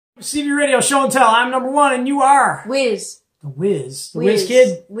CB Radio Show and Tell. I'm number one, and you are Wiz. The Wiz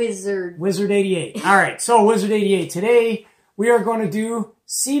Kid. Wizard. Wizard 88. All right, so Wizard 88. Today we are going to do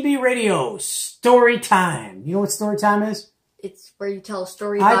CB Radio Story Time. You know what story time is? It's where you tell a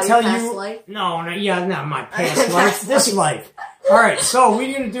story about your past life. No, not my past life. This life. All right, so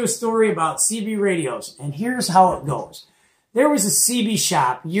we're going to do a story about CB radios, and here's how it goes. There was a CB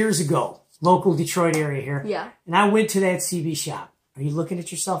shop years ago, local Detroit area here. Yeah. And I went to that CB shop. Are you looking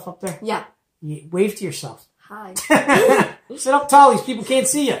at yourself up there? Yeah. You wave to yourself. Hi. Sit up tall. These people can't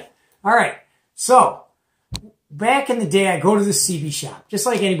see you. All right. So, back in the day, I go to the CB shop, just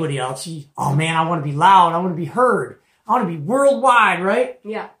like anybody else. Oh, man, I want to be loud. I want to be heard. I want to be worldwide, right?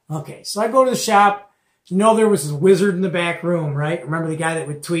 Yeah. Okay, so I go to the shop. You know there was this wizard in the back room, right? Remember the guy that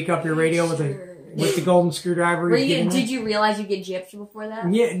would tweak up your radio with the golden screwdriver? Did you realize you get gypped before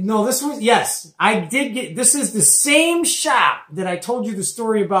that? Yeah, no, yes. I did get, this is the same shop that I told you the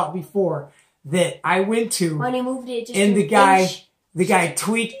story about before that I went to. When he moved it just and the guy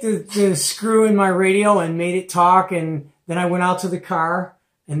tweaked the screw in my radio and made it talk, and then I went out to the car,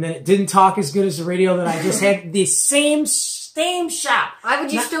 and then it didn't talk as good as the radio that I just had. The same shop. Why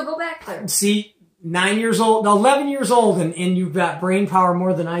would you still go back there? See, 9 years old, 11 years old, and you've got brain power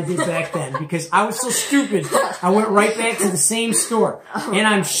more than I did back then because I was so stupid. I went right back to the same store. And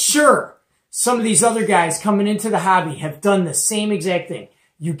I'm sure some of these other guys coming into the hobby have done the same exact thing.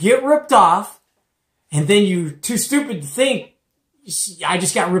 You get ripped off, and then you're too stupid to think, I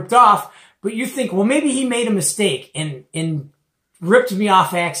just got ripped off, but you think, well, maybe he made a mistake and ripped me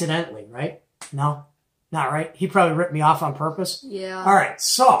off accidentally, right? No? Not right. He probably ripped me off on purpose. Yeah. All right.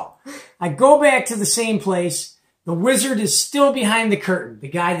 So I go back to the same place. The wizard is still behind the curtain. The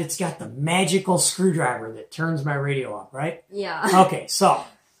guy that's got the magical screwdriver that turns my radio up, right? Yeah. Okay. So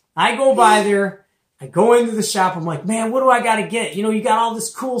I go by there. I go into the shop. I'm like, man, what do I got to get? You know, you got all this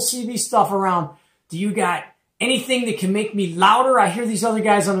cool CB stuff around. Do you got anything that can make me louder? I hear these other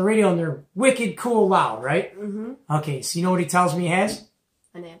guys on the radio and they're wicked cool loud, right? Mm-hmm. Okay. So you know what he tells me he has?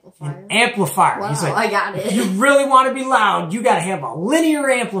 An amplifier. An amplifier. Wow, he's like, I got it. If you really want to be loud, you got to have a linear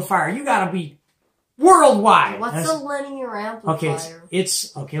amplifier. You got to be worldwide. What's a linear amplifier? Okay,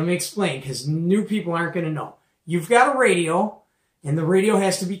 okay, let me explain because new people aren't going to know. You've got a radio, and the radio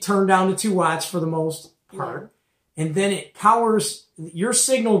has to be turned down to 2 watts for the most part. Yeah. And then it powers, your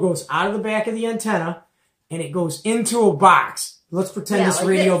signal goes out of the back of the antenna, and it goes into a box. Let's pretend this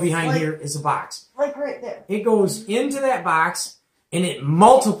radio behind here is a box. Like right there. It goes into that box, and it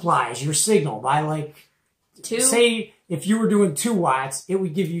multiplies your signal by like, 2? Say if you were doing 2 watts, it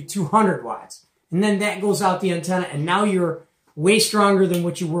would give you 200 watts. And then that goes out the antenna, and now you're way stronger than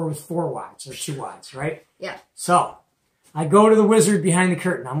what you were with 4 watts or 2 watts, right? Yeah. So I go to the wizard behind the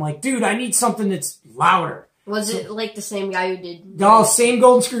curtain. I'm like, dude, I need something that's louder. Was it like the same guy who did? No, same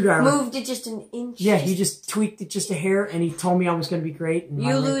golden screwdriver. Moved it just an inch? Yeah, he just tweaked it just a hair, and he told me I was going to be great. And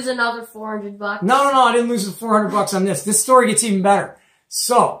you lose another $400? No, I didn't lose the $400 on this. This story gets even better.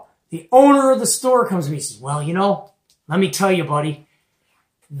 So the owner of the store comes to me and says, well, you know, let me tell you, buddy,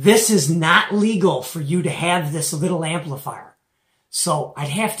 this is not legal for you to have this little amplifier. So I'd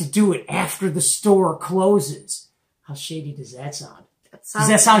have to do it after the store closes. How shady does that sound? Does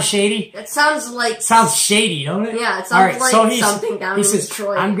that sound shady? That sounds like... Sounds shady, don't it? Yeah, it sounds like something down in says,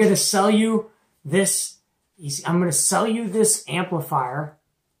 Detroit. I'm going to sell you this. I'm going to sell you this amplifier,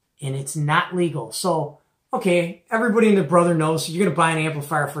 and it's not legal. So, okay, everybody and their brother knows. So you're going to buy an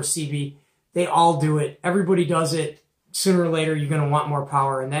amplifier for CB. They all do it. Everybody does it. Sooner or later, you're going to want more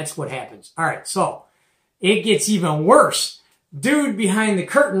power, and that's what happens. All right, so it gets even worse. Dude behind the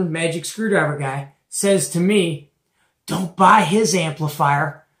curtain, magic screwdriver guy, says to me, don't buy his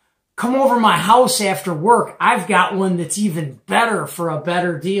amplifier. Come over to my house after work. I've got one that's even better for a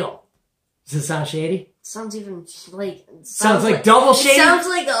better deal. Does it sound shady? Sounds even like... Sounds like double shady? It sounds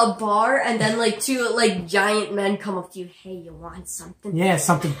like a bar, and then like 2 like giant men come up to you. Hey, you want something? Yeah,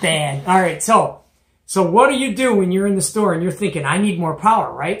 something bad. All right, so what do you do when you're in the store and you're thinking, I need more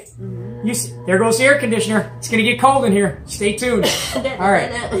power, right? Mm-hmm. There goes the air conditioner. It's going to get cold in here. Stay tuned. All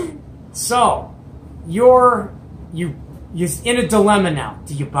right. So you're in a dilemma now.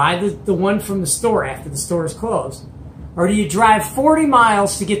 Do you buy the one from the store after the store is closed? Or do you drive 40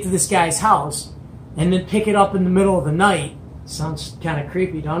 miles to get to this guy's house and then pick it up in the middle of the night? Sounds kind of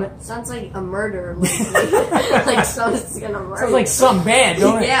creepy, don't it? Sounds like a murder. Like someone's going to murder. Sounds like something bad,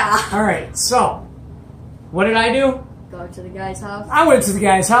 don't it? Yeah. All right, so what did I do? Go to the guy's house? I went to the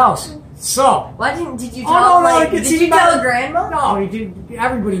guy's house. So. Why did you tell, did you tell grandma? No,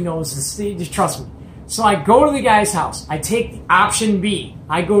 everybody knows this. Just trust me. So I go to the guy's house. I take option B.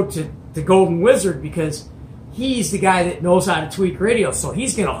 I go to the Golden Wizard because he's the guy that knows how to tweak radio, so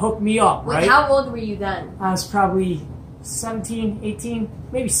he's going to hook me up, Wait, right? how old were you then? I was probably 17, 18,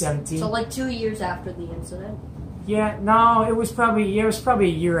 maybe 17. So like 2 years after the incident. Yeah, no, it was probably a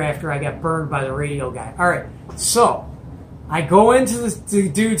year after I got burned by the radio guy. All right, so I go into the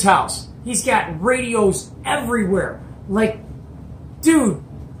dude's house. He's got radios everywhere. Like, dude,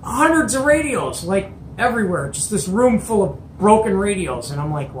 hundreds of radios, like everywhere. Just this room full of broken radios. And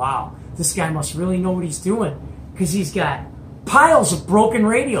I'm like, wow, this guy must really know what he's doing, because he's got piles of broken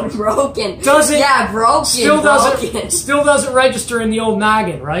radios. Broken. Doesn't broken. Still broken. doesn't register in the old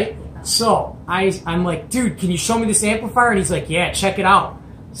noggin, right? So I'm like, dude, can you show me this amplifier? And he's like, yeah, check it out.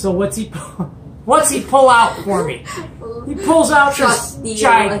 So what's he pull out for me? He pulls out this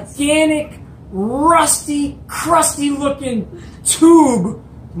gigantic, rusty, crusty looking tube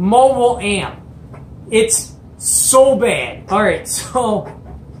mobile amp. It's so bad. All right, so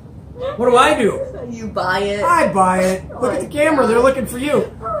what do? You buy it. I buy it. Look at the camera. They're looking for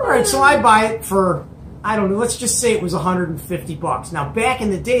you. All right, so I buy it for, I don't know, let's just say it was $150. Now, back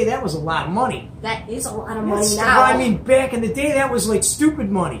in the day, that was a lot of money. That is a lot of money now. But I mean, back in the day, that was like stupid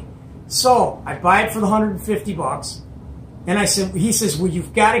money. So I buy it for the $150. And he says, well,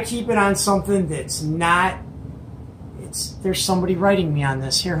 you've got to keep it on something that's not, there's somebody writing me on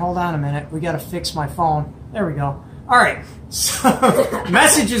this. Here, hold on a minute. We got to fix my phone. There we go. All right. So,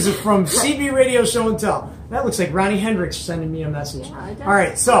 messages are from CB Radio Show and Tell. That looks like Ronnie Hendricks sending me a message. Yeah, all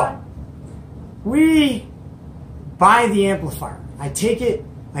right, so we buy the amplifier. I take it.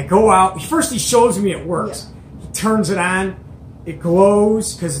 I go out. First, he shows me it works. Yeah. He turns it on. It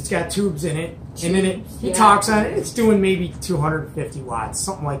glows because it's got tubes in it. And then he talks on it. It's doing maybe 250 watts,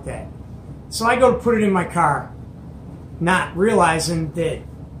 something like that. So I go to put it in my car, not realizing that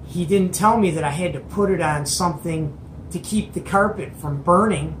he didn't tell me that I had to put it on something to keep the carpet from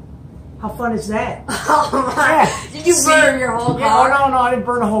burning. How fun is that? Oh my! Yeah. Did you burn your whole car? Yeah, no, I didn't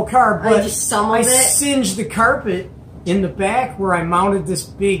burn the whole car, but just some of I singed the carpet in the back where I mounted this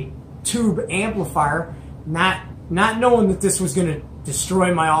big tube amplifier, not knowing that this was going to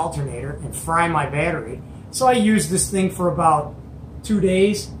destroy my alternator and fry my battery. So I used this thing for about 2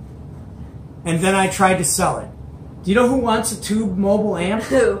 days, and then I tried to sell it. Do you know who wants a tube mobile amp?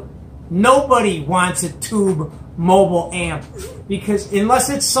 Who? Nobody wants a tube mobile amp, because unless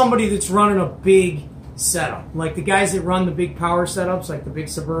it's somebody that's running a big setup, like the guys that run the big power setups, like the big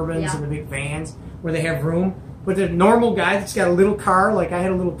Suburbans and the big vans where they have room. But the normal guy that's got a little car, like I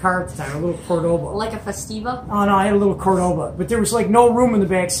had a little car at the time, a little Cordoba. Like a Festiva? Oh no, I had a little Cordoba, but there was like no room in the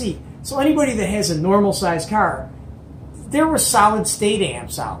back seat. So anybody that has a normal sized car, there were solid state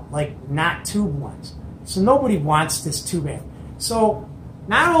amps out, like not tube ones. So nobody wants this tube amp. So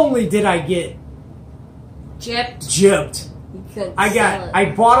not only did I get gypped,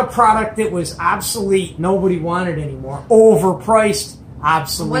 I bought a product that was obsolete, nobody wanted anymore, overpriced,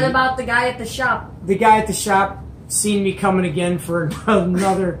 obsolete. What about the guy at the shop? The guy at the shop seen me coming again for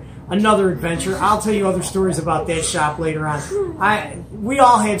another adventure. I'll tell you other stories about that shop later on. We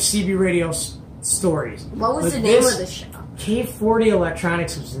all have CB radio stories. What was the name of the shop? K40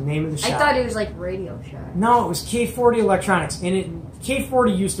 Electronics was the name of the shop. I thought it was like Radio Shack. No, it was K40 Electronics, and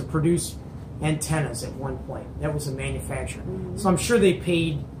K40 used to produce antennas at one point. That was a manufacturer. So I'm sure they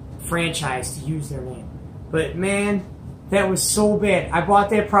paid franchise to use their name. But man, that was so bad. I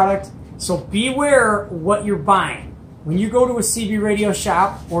bought that product. So beware what you're buying. When you go to a CB radio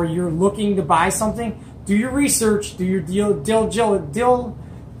shop or you're looking to buy something, do your research, do your oh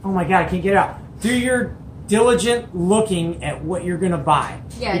my God, I can't get it out. Do your diligent looking at what you're going to buy.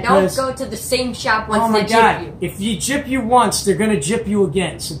 Yeah, because, don't go to the same shop once they gyp you. If you gyp you once, they're going to gyp you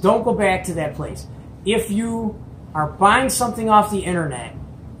again. So don't go back to that place. If you are buying something off the internet,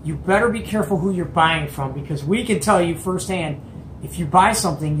 you better be careful who you're buying from, because we can tell you firsthand, if you buy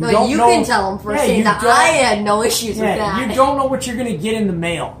something, you don't know. You can tell them firsthand that I had no issues with that. You don't know what you're going to get in the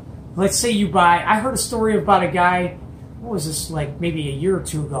mail. Let's say you buy, I heard a story about a guy, what was this, like maybe a year or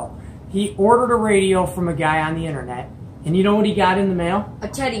two ago. He ordered a radio from a guy on the internet, and you know what he got in the mail? A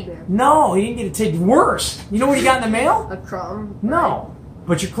teddy bear. No, he didn't get a teddy bear. Worse. You know what he got in the mail? A crumb. No,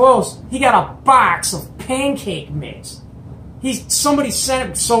 but you're close. He got a box of pancake mix. Somebody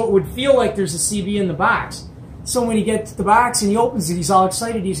sent it so it would feel like there's a CB in the box. So when he gets the box and he opens it, he's all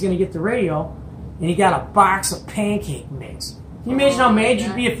excited he's going to get the radio, and he got a box of pancake mix. Can you imagine how mad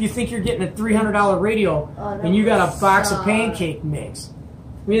you'd be if you think you're getting a $300 radio and you got a box of pancake mix?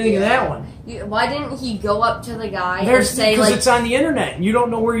 What do you think of that one? Why didn't he go up to the guy and say, because it's on the internet. You don't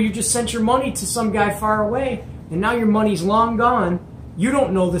know where you just sent your money to some guy far away, and now your money's long gone. You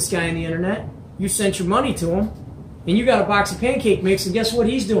don't know this guy on the internet. You sent your money to him, and you got a box of pancake mix, and guess what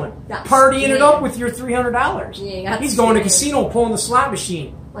he's doing? Got Partying it scammed. up with your $300. Yeah, He's going to scammed. casino pulling the slot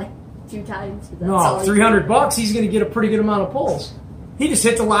machine. Like 2 times. That's No, all he $300. He's going to get a pretty good amount of pulls. He just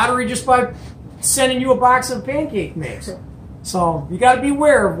hit the lottery just by sending you a box of pancake mix. So you got to be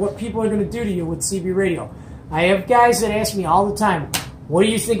aware of what people are going to do to you with CB Radio. I have guys that ask me all the time, what do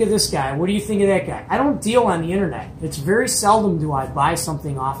you think of this guy? What do you think of that guy? I don't deal on the internet. It's very seldom do I buy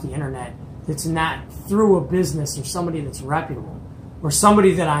something off the internet that's not through a business or somebody that's reputable or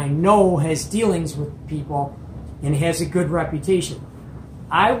somebody that I know has dealings with people and has a good reputation.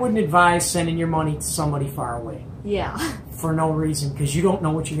 I wouldn't advise sending your money to somebody far away Yeah. for no reason because you don't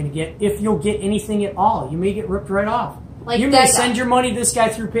know what you're going to get. If you'll get anything at all, you may get ripped right off. Like you that may guy. send your money to this guy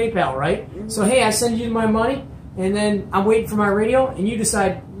through PayPal, right? So, hey, I send you my money, and then I'm waiting for my radio, and you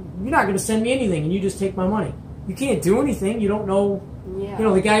decide you're not going to send me anything, and you just take my money. You can't do anything. You don't know. Yeah. You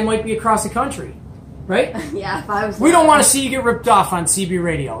know, the guy might be across the country, right? Yeah, if I was. We don't want to see you get ripped off on CB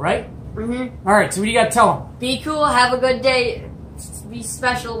Radio, right? Mm-hmm. All right, so what do you got to tell them? Be cool. Have a good day. Be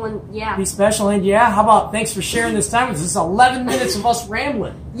special when. Yeah. Be special, and yeah, how about thanks for sharing this time with us. This is 11 minutes of us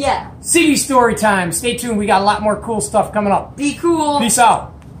rambling. Yeah. CB story time. Stay tuned. We got a lot more cool stuff coming up. Be cool. Peace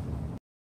out.